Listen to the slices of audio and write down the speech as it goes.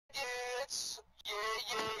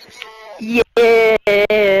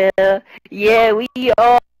Yeah, yeah, we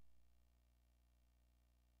are.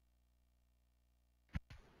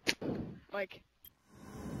 Like.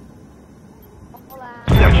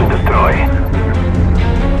 Search and destroy.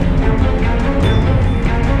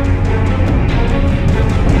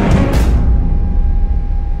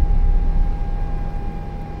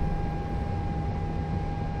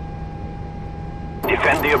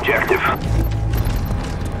 Defend the objective.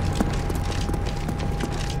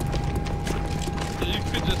 You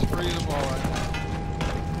could just free them all right now.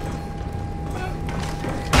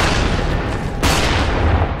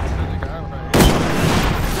 There's a guy right here.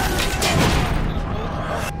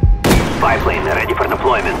 Spy plane ready for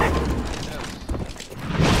deployment. Yes.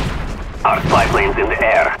 Our spy planes in the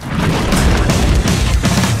air.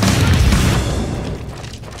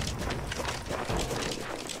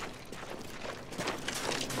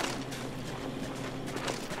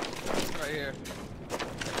 Right here.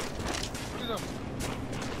 Shoot him.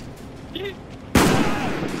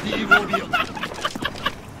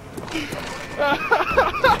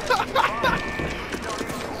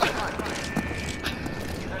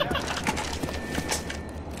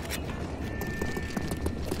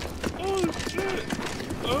 Oh shit!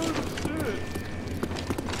 Oh shit!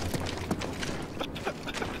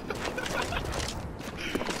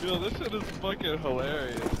 Yo, this shit is fucking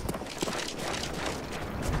hilarious.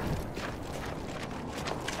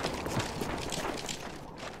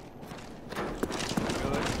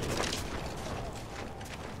 Really?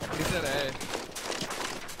 He said A.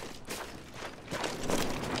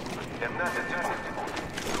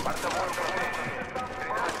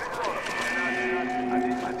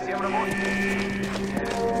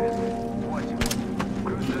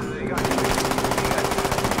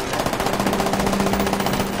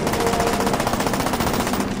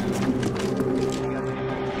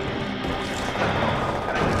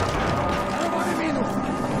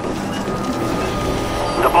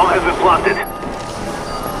 The bomb has been planted.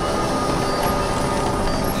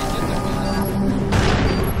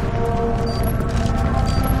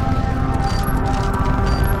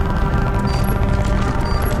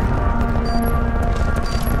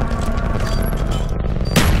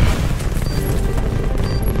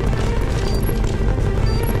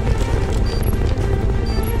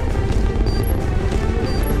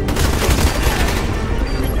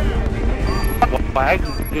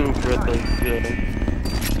 Laggin really good.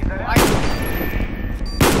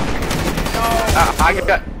 I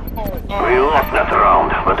got. We lost that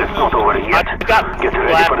round, but it's not over yet. I got Get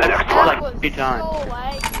ready for the next one. like 3 times.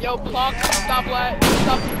 Yo, Blops, stop lagging.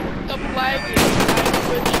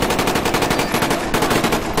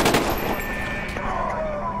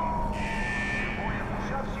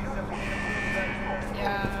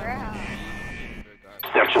 Yeah.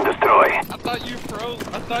 Search and destroy. I thought you froze.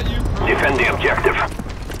 Defend the objective.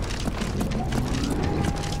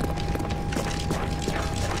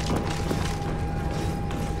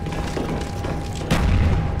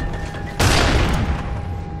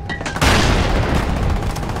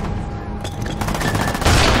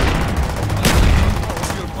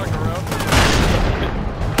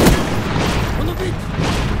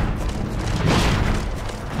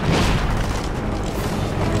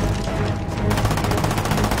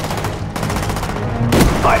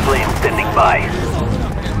 Spy plane standing by.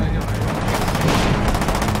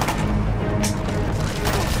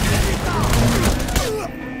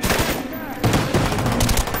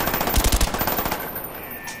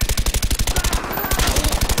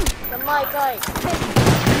 The mic guy.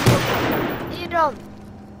 Eat them.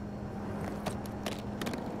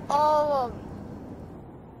 All of them.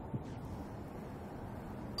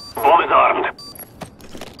 Bomb is armed.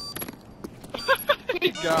 He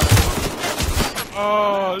got it.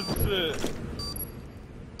 Oh shit.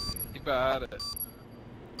 He bad at it.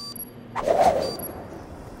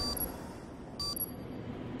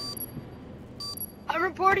 I'm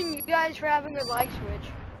reporting you guys for having a light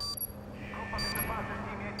switch.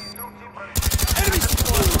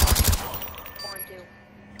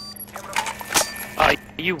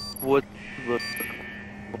 You would look.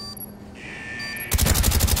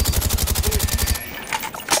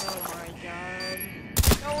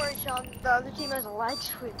 Don't worry, Sean. The other team has a light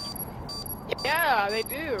switch. Yeah, they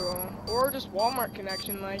do. Or just Walmart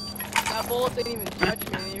connection, like, that bullet didn't even touch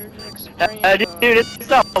me, you were just like spraying Dude, it's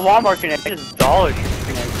not a Walmart connection, it's Dollar Tree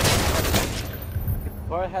connection.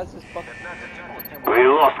 Or it has this fucking... We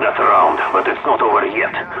lost that round, but it's not over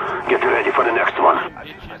yet. Get ready for the next one.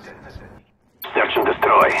 Search and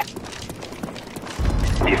destroy.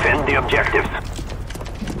 Defend the objectives.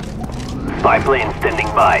 Spy plane standing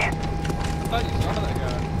by. I thought you saw that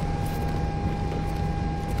guy.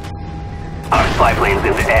 Spy planes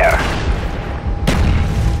in the air.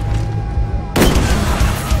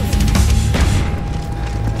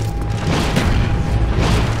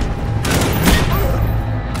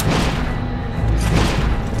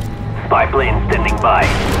 Spy plane standing by.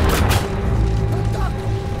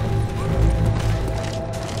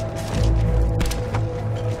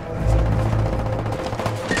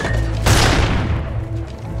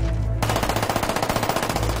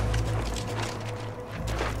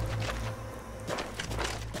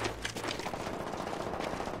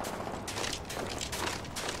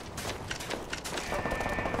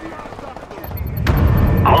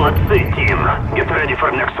 All at sea, team. Get ready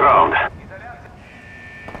for next round.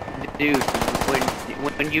 Dude,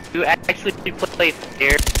 when you actually play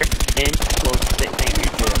fair, then we'll think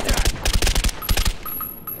you're doing it.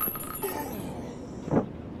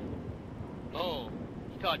 Oh,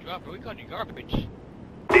 you called drop, but we called you garbage.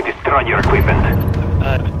 They destroyed your equipment.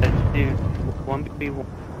 Dude,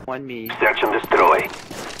 1v1 me. Search and destroy.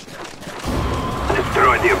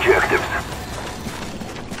 Destroy the objectives.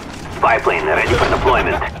 Spy plane ready for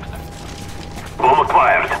deployment. Bomb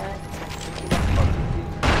acquired.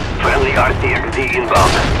 Friendly RCXD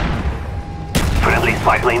inbound. Friendly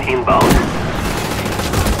spy plane inbound.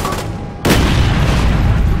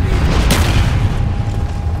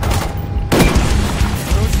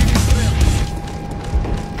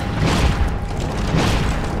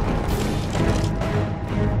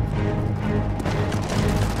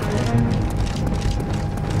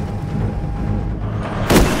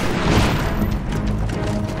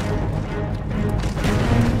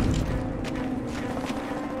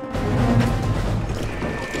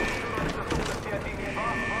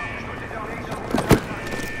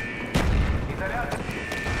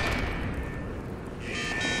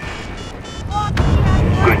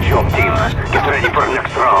 Good job, team. Get ready for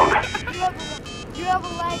next round. You have a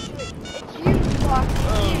lag switch. It's you, Blops.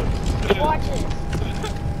 It's you. Watch it.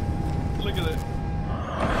 Look at it.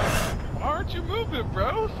 Why aren't you moving,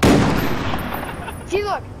 bro? See,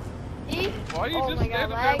 look. See? Why are you Oh just my God, standing there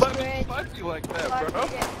lag letting me switch. snipe you like that, Blops, bro? you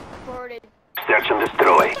get recorded. Search and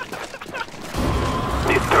destroy.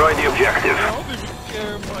 Destroy the objective. I don't even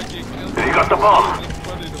care if I get killed. You got the bomb. It's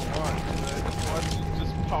funny to watch, man. Watch you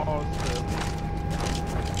just pause them.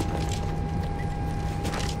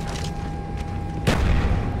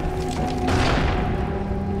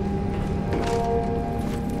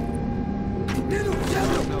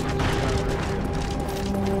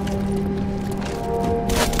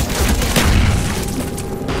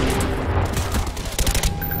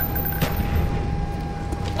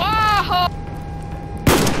 Wow!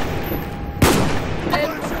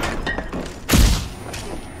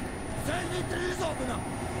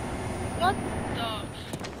 What?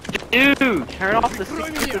 Dude, turn off the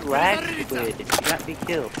stupid lag switch. You got me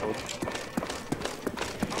killed.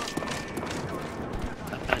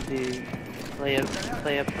 Dude, play up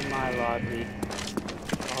to my lobby.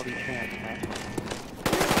 I'll be transparent.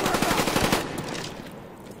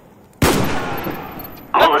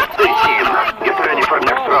 All at sea, team. Get ready for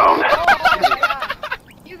next round. Oh my God.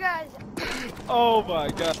 You guys. Oh my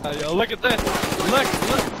god, yo, look at this.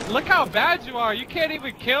 Look how bad you are. You can't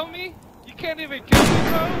even kill me? You can't even kill me,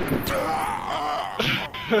 bro?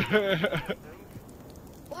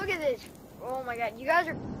 Look at this. Oh my God. You guys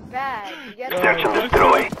are bad. You guys Search and This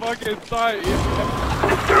destroy. is fucking tight.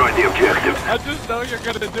 Destroy the objectives. I just know you're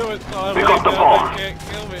gonna do it, so I'm We got the like, bomb. you can't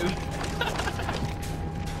kill me.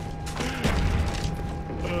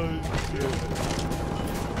 Oh shit.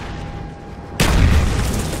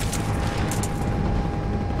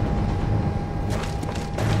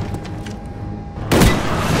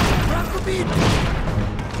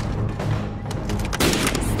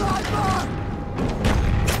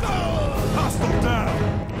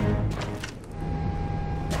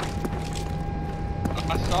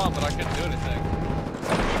 I saw him, but I couldn't do anything.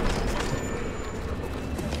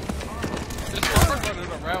 Just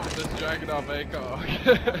running around with this dragging off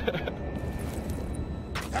ACOG.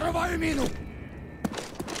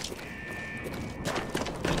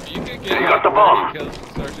 You can get You got the bomb. kills and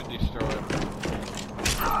search and destroy.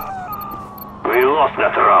 We lost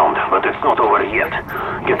that round, but it's not over yet.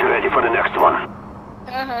 Get ready for the next one.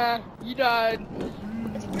 You died.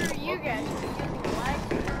 It's for you guys.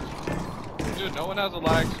 Dude, no one has a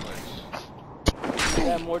lag switch. If you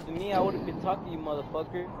had more than me, I would have been talking to you,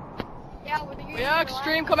 motherfucker. Yeah, with you. Yeah,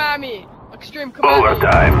 Extreme, come at me. Extreme, come at me.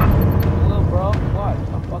 Overtime. Hello, bro. Watch.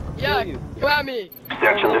 I'll fucking Yeah, kill you. come at me.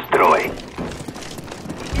 Search and destroy.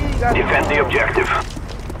 Defend the objective.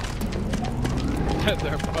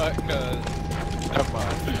 They're butt, cuz. Never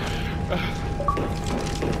mind.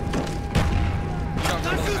 You don't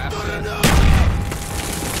kill them after?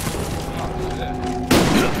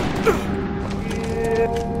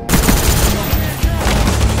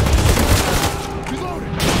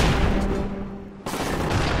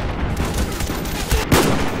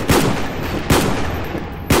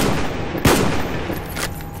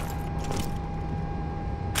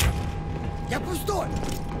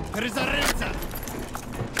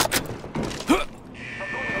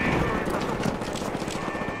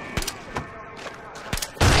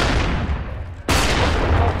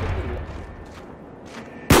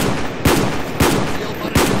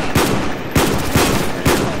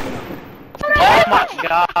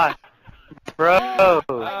 god. Bro. Oh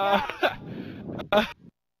my God.